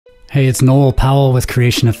Hey, it's Noel Powell with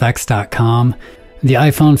CreationEffects.com. The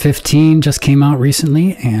iPhone 15 just came out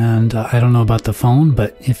recently, and I don't know about the phone,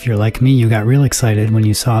 but if you're like me, you got real excited when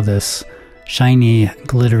you saw this shiny,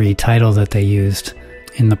 glittery title that they used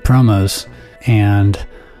in the promos, and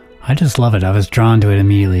I just love it. I was drawn to it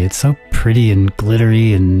immediately. It's so pretty and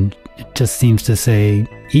glittery, and it just seems to say,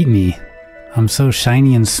 "Eat me. I'm so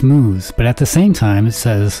shiny and smooth," but at the same time it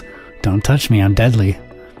says, "Don't touch me, I'm deadly.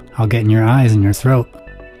 I'll get in your eyes and your throat."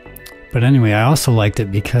 But anyway, I also liked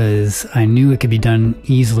it because I knew it could be done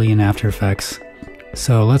easily in After Effects.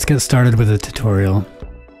 So let's get started with a tutorial.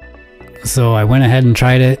 So I went ahead and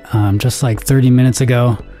tried it just like 30 minutes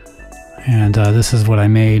ago, and this is what I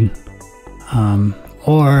made.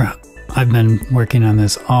 Or I've been working on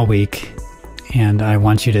this all week, and I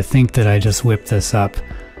want you to think that I just whipped this up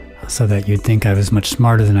so that you'd think I was much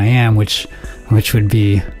smarter than I am, which would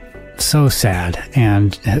be so sad.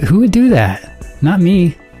 And who would do that? Not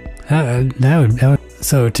me. That would.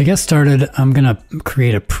 So to get started, I'm gonna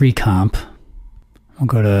create a pre-comp. We'll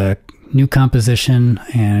go to New Composition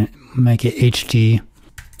and make it HD,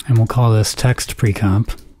 and we'll call this Text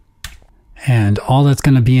Pre-comp. And all that's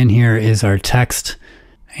gonna be in here is our text,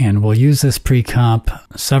 and we'll use this pre-comp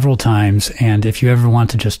several times. And if you ever want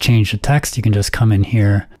to just change the text, you can just come in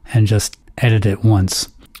here and just edit it once.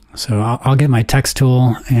 So I'll get my text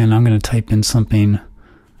tool, and I'm gonna type in something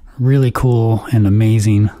really cool and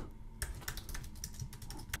amazing,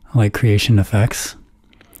 like Creation Effects.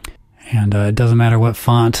 And it doesn't matter what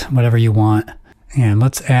font, whatever you want. And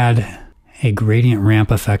let's add a gradient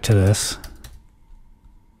ramp effect to this.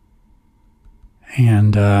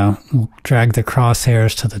 And we'll drag the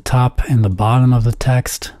crosshairs to the top and the bottom of the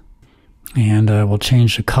text. And we'll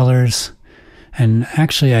change the colors. And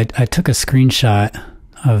actually, I took a screenshot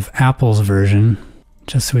of Apple's version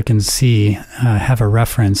just so we can see, have a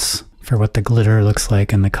reference for what the glitter looks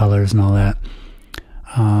like and the colors and all that.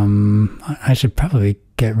 I should probably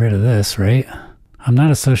get rid of this, right? I'm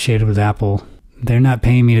not associated with Apple. They're not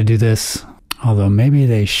paying me to do this, although maybe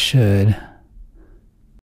they should.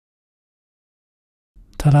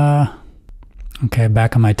 Ta-da! Okay,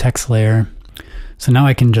 back on my text layer. So now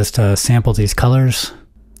I can just sample these colors.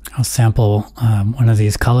 I'll sample one of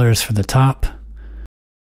these colors for the top.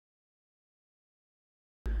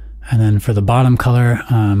 And then for the bottom color,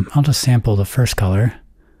 I'll just sample the first color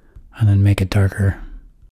and then make it darker.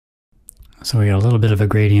 So we got a little bit of a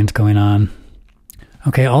gradient going on.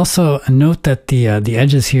 Okay, also note that the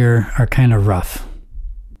edges here are kind of rough.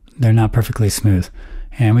 They're not perfectly smooth.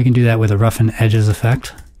 And we can do that with a roughen edges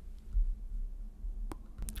effect.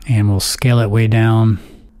 And we'll scale it way down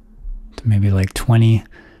to maybe like 20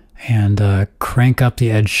 and crank up the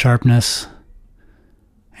edge sharpness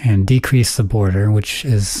and decrease the border, which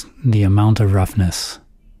is the amount of roughness.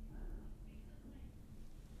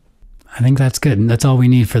 I think that's good. That's all we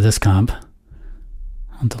need for this comp.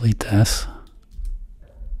 I'll delete this.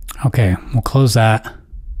 Okay, we'll close that.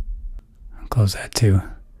 I'll close that too. All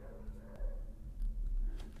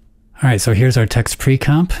right, so here's our text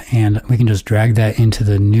pre-comp, and we can just drag that into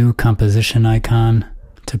the new composition icon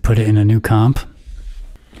to put it in a new comp.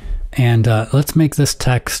 And let's make this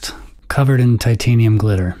text covered in titanium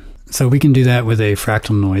glitter. So we can do that with a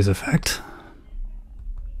Fractal Noise effect.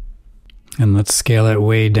 And let's scale it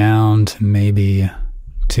way down to maybe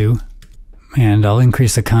 2. And I'll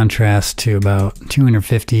increase the contrast to about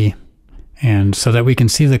 250. And so that we can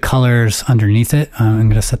see the colors underneath it, I'm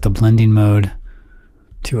going to set the blending mode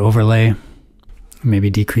to overlay. Maybe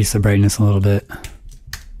decrease the brightness a little bit.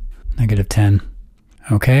 -10.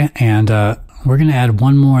 Okay, and we're going to add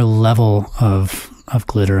one more level of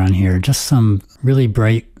glitter on here. Just some really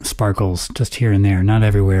bright sparkles just here and there. Not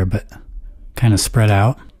everywhere, but kind of spread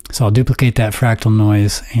out. So I'll duplicate that Fractal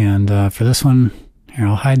Noise, and for this one, here,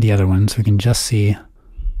 I'll hide the other one so we can just see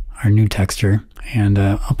our new texture. And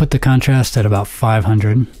I'll put the contrast at about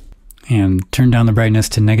 500 and turn down the brightness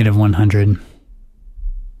to -100.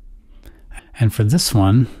 And for this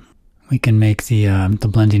one, we can make the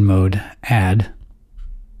blending mode add.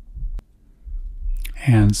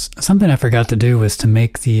 And something I forgot to do was to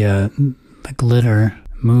make the glitter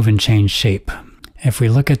move and change shape. If we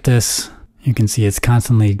look at this, you can see it's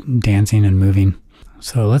constantly dancing and moving.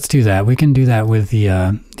 So let's do that. We can do that with the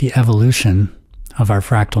evolution of our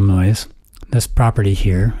Fractal Noise, this property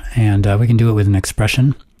here, and we can do it with an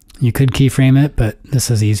expression. You could keyframe it, but this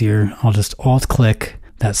is easier. I'll just alt-click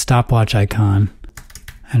that stopwatch icon,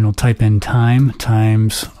 and we'll type in time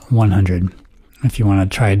times 100. If you want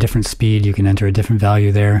to try a different speed, you can enter a different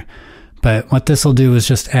value there. But what this will do is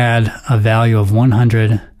just add a value of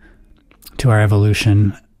 100 to our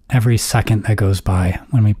evolution every second that goes by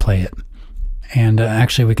when we play it. And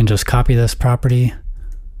actually we can just copy this property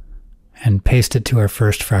and paste it to our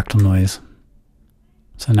first fractal noise.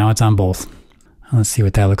 So now it's on both. Let's see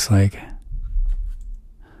what that looks like.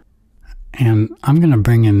 And I'm going to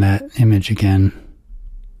bring in that image again,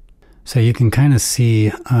 so you can kind of see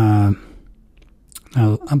a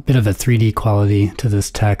bit of a 3D quality to this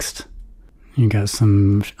text. You got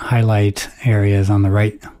some highlight areas on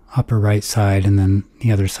the upper right side, and then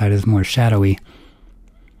the other side is more shadowy.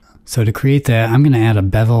 So to create that, I'm going to add a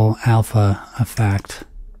bevel alpha effect.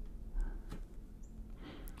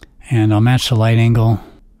 And I'll match the light angle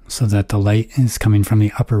so that the light is coming from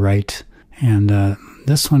the upper right. And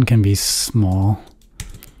this one can be small.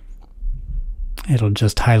 It'll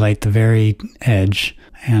just highlight the very edge.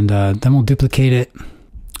 And then we'll duplicate it.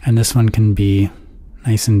 And this one can be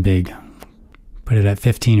nice and big. Put it at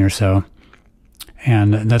 15 or so.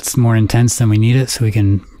 And that's more intense than we need it, so we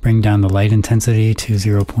can bring down the light intensity to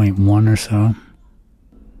 0.1 or so. All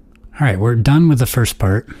right, we're done with the first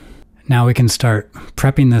part. Now we can start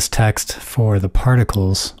prepping this text for the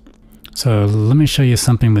particles. So let me show you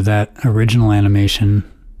something with that original animation.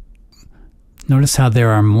 Notice how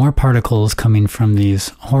there are more particles coming from these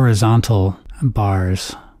horizontal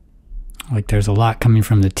bars. Like there's a lot coming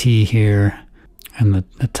from the T here and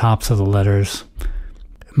the tops of the letters.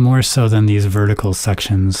 More so than these vertical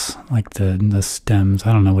sections, like the stems.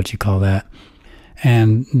 I don't know what you call that.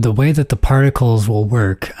 And the way that the particles will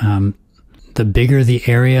work, the bigger the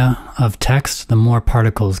area of text, the more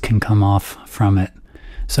particles can come off from it.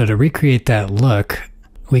 So to recreate that look,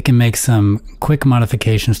 we can make some quick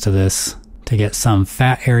modifications to this to get some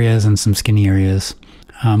fat areas and some skinny areas.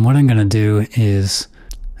 What I'm going to do is,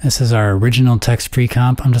 this is our original text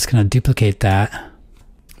pre-comp. I'm just going to duplicate that.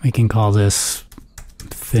 We can call this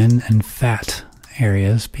thin and fat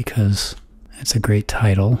areas because it's a great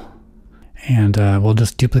title. And we'll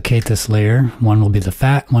just duplicate this layer. One will be the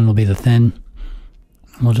fat, one will be the thin.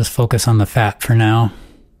 We'll just focus on the fat for now.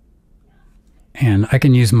 And I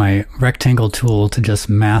can use my rectangle tool to just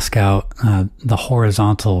mask out the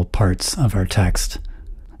horizontal parts of our text.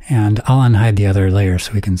 And I'll unhide the other layer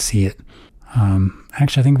so we can see it.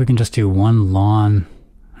 Actually, I think we can just do one long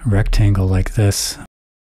rectangle like this.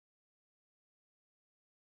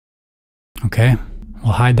 Okay,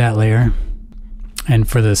 we'll hide that layer. And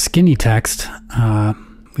for the skinny text,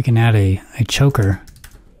 we can add a choker,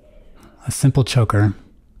 a simple choker,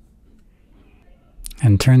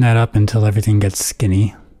 and turn that up until everything gets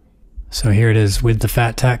skinny. So here it is with the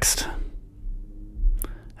fat text.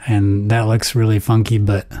 And that looks really funky,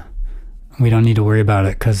 but we don't need to worry about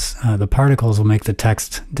it because the particles will make the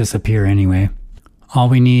text disappear anyway. All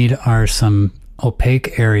we need are some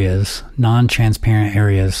opaque areas, non-transparent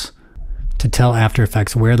areas, to tell After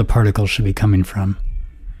Effects where the particles should be coming from.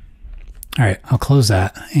 All right, I'll close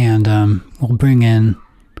that, and we'll bring in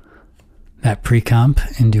that pre-comp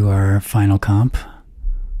into our final comp.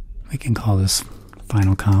 We can call this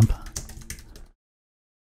final comp.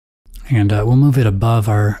 And we'll move it above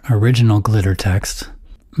our original glitter text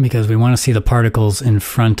because we want to see the particles in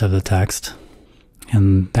front of the text.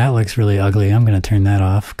 And that looks really ugly. I'm going to turn that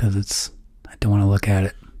off because I don't want to look at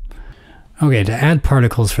it. Okay, to add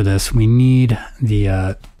particles for this, we need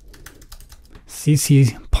the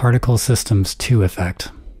CC Particle Systems 2 effect.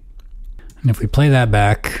 And if we play that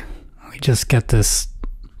back, we just get this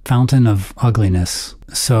fountain of ugliness.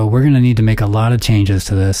 So we're going to need to make a lot of changes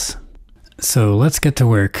to this. So let's get to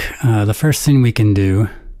work. The first thing we can do,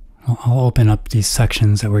 I'll open up these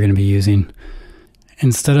sections that we're going to be using.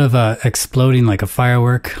 Instead of exploding like a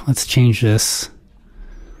firework, let's change this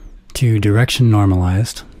to direction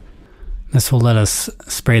normalized. This will let us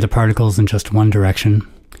spray the particles in just one direction.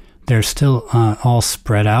 They're still all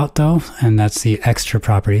spread out though, and that's the extra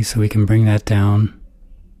property, so we can bring that down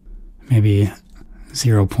maybe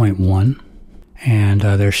 0.1. And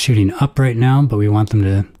they're shooting up right now, but we want them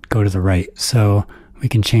to go to the right. So we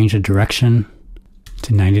can change the direction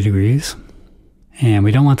to 90 degrees. And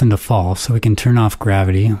we don't want them to fall, so we can turn off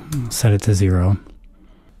gravity, set it to 0.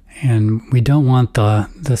 And we don't want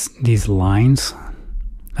these lines.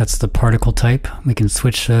 That's the particle type. We can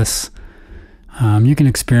switch this. You can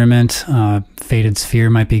experiment. Faded sphere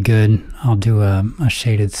might be good. I'll do a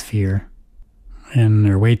shaded sphere. And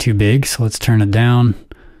they're way too big, so let's turn it down.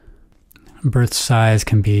 Birth size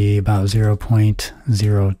can be about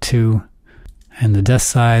 0.02. And the death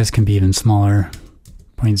size can be even smaller,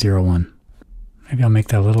 0.01. Maybe I'll make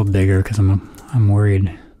that a little bigger because I'm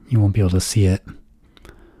worried you won't be able to see it.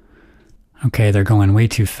 Okay, they're going way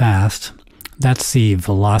too fast. That's the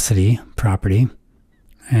velocity property.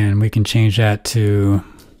 And we can change that to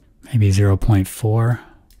maybe 0.4.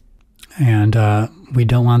 And we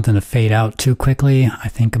don't want them to fade out too quickly. I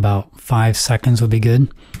think about 5 seconds would be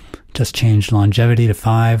good. Just change longevity to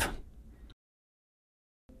 5.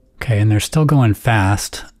 Okay, and they're still going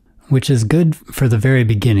fast, which is good for the very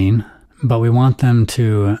beginning, but we want them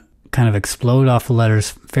to kind of explode off the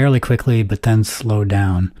letters fairly quickly, but then slow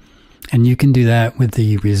down. And you can do that with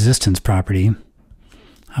the resistance property.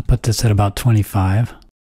 I'll put this at about 25.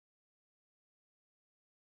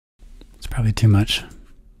 It's probably too much.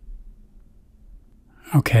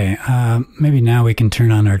 Okay, maybe now we can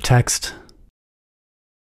turn on our text.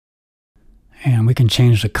 And we can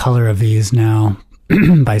change the color of these now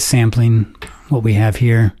by sampling what we have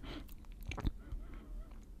here.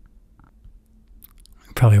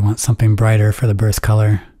 Probably want something brighter for the birth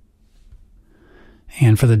color.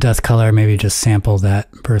 And for the death color, maybe just sample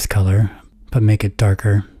that birth color, but make it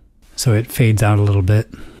darker so it fades out a little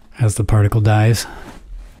bit as the particle dies.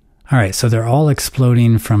 All right, so they're all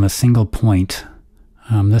exploding from a single point.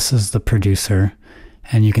 This is the producer,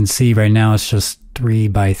 and you can see right now it's just 3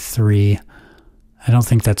 by 3. I don't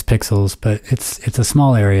think that's pixels, but it's a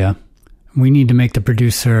small area. We need to make the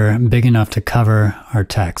producer big enough to cover our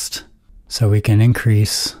text. So we can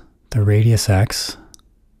increase the radius X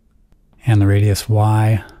and the radius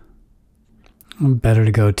Y. Better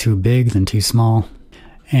to go too big than too small.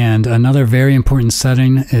 And another very important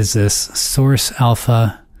setting is this source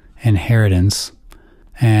alpha inheritance.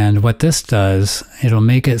 And what this does, it'll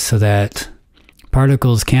make it so that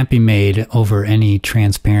particles can't be made over any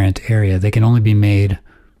transparent area. They can only be made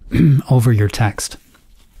over your text,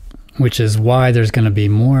 which is why there's going to be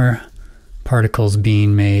more particles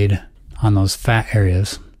being made on those fat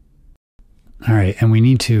areas. All right, and we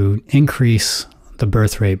need to increase the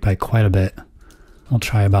birth rate by quite a bit. We'll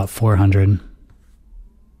try about 400.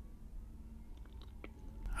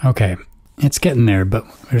 Okay, it's getting there, but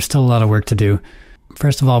there's still a lot of work to do.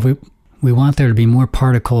 First of all, we want there to be more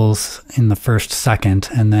particles in the first second,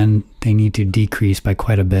 and then they need to decrease by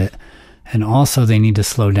quite a bit. And also they need to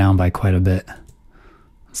slow down by quite a bit.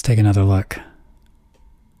 Let's take another look.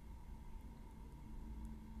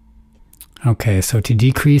 Okay, so to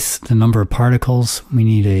decrease the number of particles, we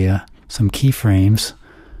need some keyframes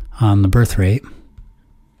on the birth rate.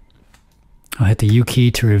 I'll hit the U key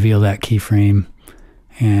to reveal that keyframe,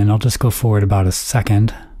 and I'll just go forward about a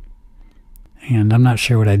second. And I'm not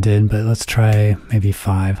sure what I did, but let's try maybe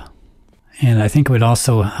 5. And I think it would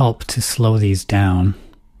also help to slow these down.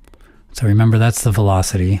 So remember, that's the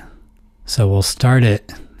velocity. So we'll start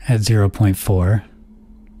it at 0.4.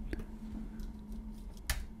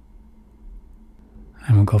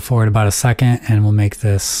 And we'll go forward about a second, and we'll make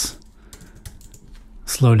this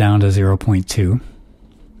slow down to 0.2.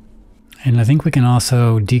 And I think we can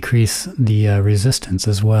also decrease the resistance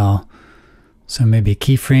as well. So maybe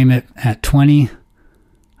keyframe it at 20,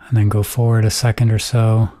 and then go forward a second or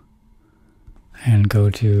so, and go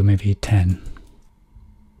to maybe 10.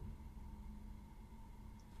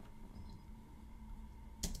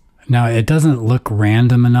 Now it doesn't look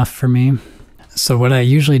random enough for me. So what I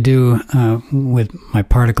usually do with my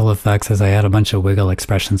particle effects is I add a bunch of wiggle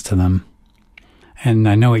expressions to them. And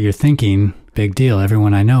I know what you're thinking, big deal,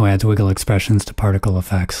 everyone I know adds wiggle expressions to particle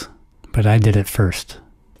effects. But I did it first.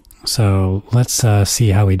 So let's see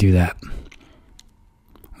how we do that.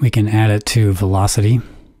 We can add it to velocity.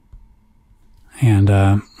 And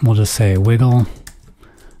we'll just say wiggle,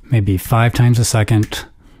 maybe 5 times a second.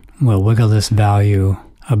 We'll wiggle this value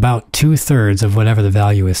about 2/3 of whatever the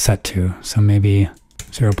value is set to. So maybe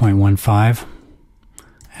 0.15.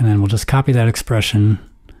 And then we'll just copy that expression,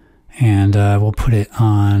 and we'll put it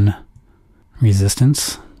on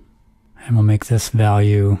resistance. And we'll make this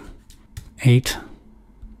value 8.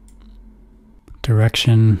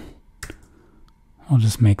 Direction, we'll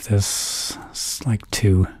just make this like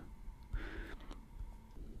 2.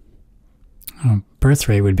 Oh, birth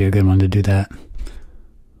rate would be a good one to do that.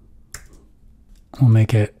 We'll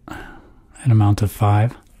make it an amount of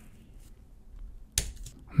 5.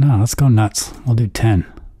 No, let's go nuts. We'll do 10.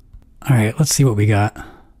 All right, let's see what we got.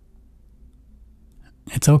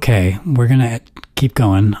 It's okay. We're going to keep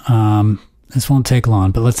going. This won't take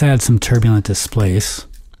long, but let's add some turbulent displace.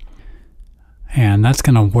 And that's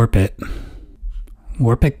going to warp it.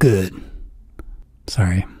 Warp it good.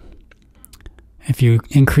 Sorry. If you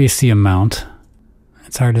increase the amount,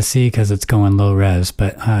 it's hard to see because it's going low res,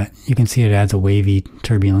 but you can see it adds a wavy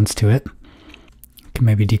turbulence to it. You can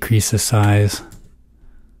maybe decrease the size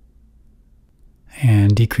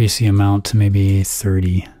and decrease the amount to maybe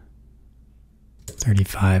 30,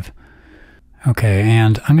 35. Okay,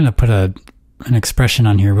 and I'm going to put an expression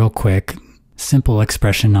on here real quick. Simple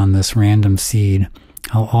expression on this random seed.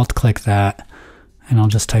 I'll alt-click that, and I'll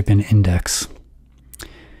just type in index.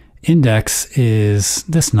 Index is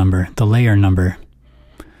this number, the layer number.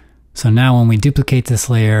 So now when we duplicate this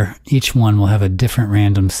layer, each one will have a different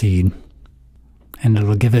random seed, and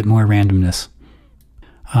it'll give it more randomness.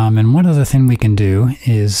 And one other thing we can do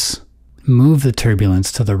is move the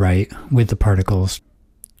turbulence to the right with the particles.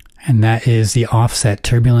 And that is the offset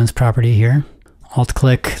turbulence property here.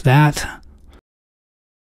 Alt-click that.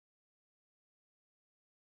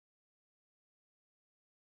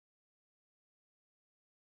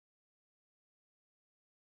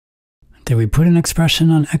 Did we put an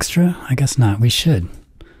expression on extra? I guess not. We should.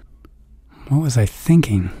 What was I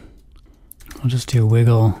thinking? I'll just do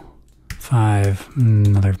wiggle 5,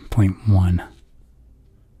 another 0.1.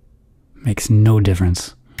 Makes no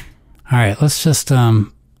difference. All right, let's just,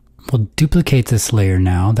 we'll duplicate this layer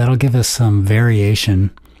now. That'll give us some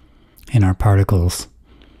variation in our particles,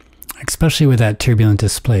 especially with that turbulent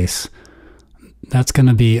displace. That's going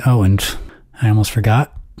to be, oh, and I almost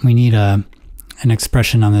forgot. We need an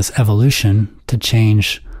expression on this evolution to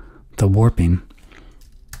change the warping.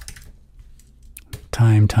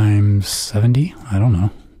 Time times 70? I don't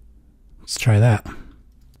know. Let's try that.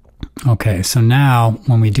 Okay, so now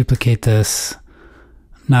when we duplicate this,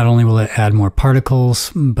 not only will it add more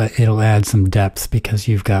particles, but it'll add some depth because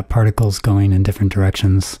you've got particles going in different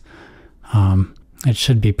directions. It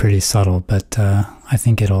should be pretty subtle, but I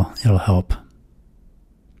think it'll help.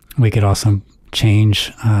 We could also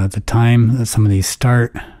change the time that some of these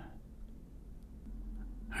start.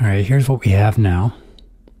 All right, here's what we have now.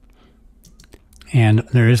 And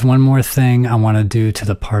there is one more thing I want to do to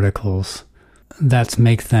the particles. That's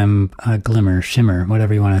make them glimmer, shimmer,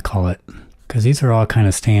 whatever you want to call it. Because these are all kind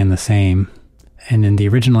of staying the same. And in the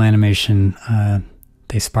original animation,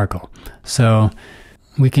 they sparkle. So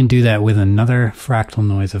we can do that with another fractal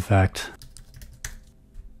noise effect.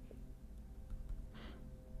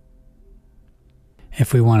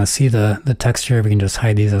 If we want to see the texture, we can just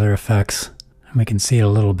hide these other effects. And we can see it a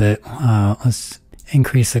little bit. Let's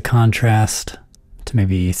increase the contrast to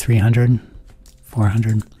maybe 300,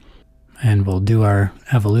 400. And we'll do our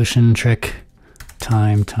evolution trick.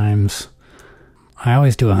 Time times, I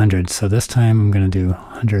always do 100, so this time I'm going to do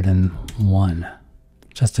 101,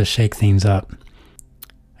 just to shake things up.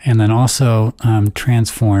 And then also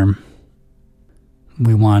transform.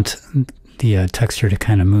 We want the texture to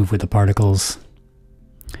kind of move with the particles.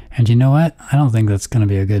 And you know what? I don't think that's going to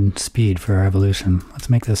be a good speed for our evolution. Let's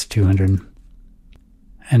make this 200.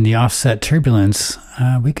 And the offset turbulence,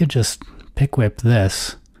 we could just pick whip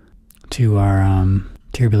this to our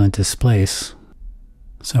turbulent displace.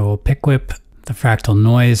 So we'll pick whip the fractal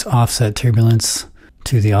noise offset turbulence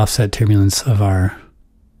to the offset turbulence of our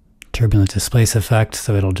turbulent displace effect,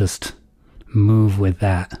 so it'll just move with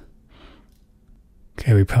that.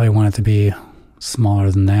 Okay, we probably want it to be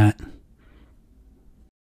smaller than that.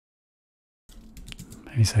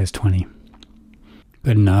 Maybe size 20.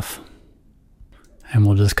 Good enough. And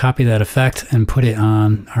we'll just copy that effect and put it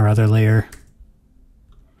on our other layer.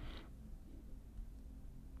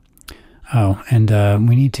 Oh, and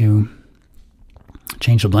we need to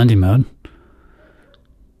change the blending mode.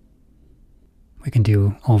 We can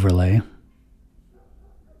do overlay.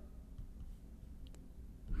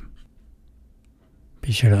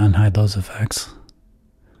 Be sure to unhide those effects.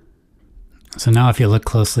 So now if you look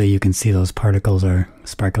closely, you can see those particles are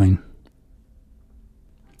sparkling.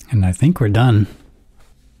 And I think we're done.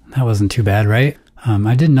 That wasn't too bad, right?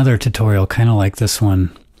 I did another tutorial kind of like this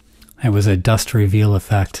one. It was a dust reveal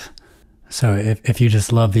effect. So if you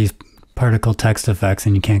just love these particle text effects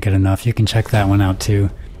and you can't get enough, you can check that one out too.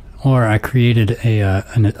 Or I created a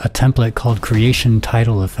template called Creation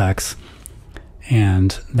Title Effects.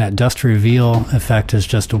 And that dust reveal effect is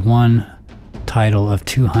just one title of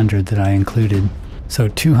 200 that I included. So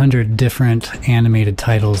 200 different animated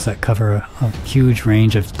titles that cover a huge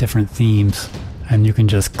range of different themes. And you can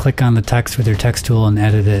just click on the text with your text tool and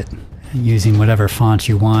edit it using whatever font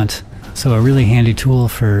you want. So a really handy tool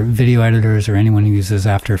for video editors or anyone who uses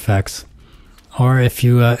After Effects. Or if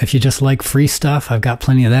you just like free stuff, I've got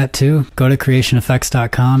plenty of that too. Go to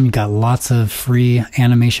creationeffects.com. You got lots of free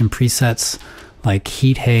animation presets like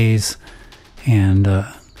heat haze and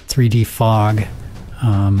 3D fog.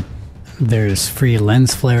 There's free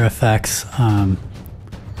lens flare effects,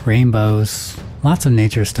 rainbows, lots of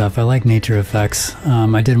nature stuff. I like nature effects.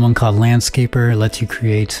 I did one called Landscaper. It lets you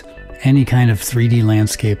create any kind of 3D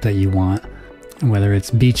landscape that you want, whether it's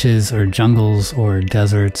beaches or jungles or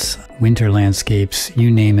deserts, winter landscapes, you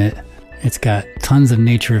name it. It's got tons of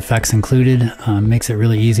nature effects included, makes it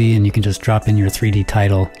really easy, and you can just drop in your 3D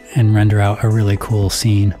title and render out a really cool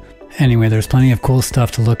scene. Anyway, there's plenty of cool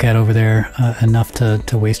stuff to look at over there, enough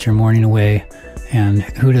to waste your morning away, and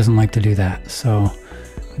who doesn't like to do that? So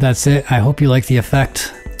that's it. I hope you like the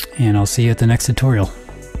effect, and I'll see you at the next tutorial.